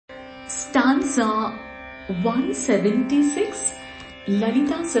Stanza 176,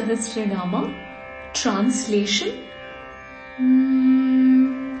 Lalita Sahasranama, translation.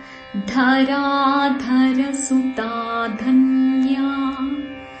 Dhara dhara sutta dhanya,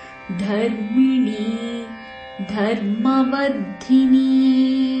 dharmini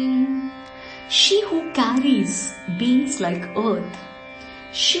dharmavadhini. She who carries beings like earth,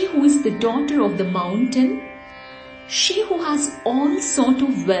 she who is the daughter of the mountain, she who has all sort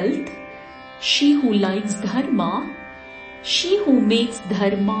of wealth, she who likes dharma, she who makes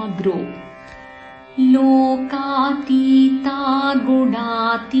dharma grow. Lokatita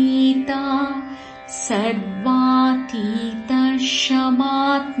gunatita sarvatita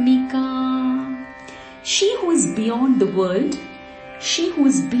shamatmika. She who is beyond the world, she who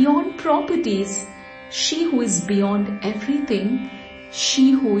is beyond properties, she who is beyond everything, she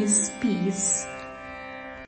who is peace.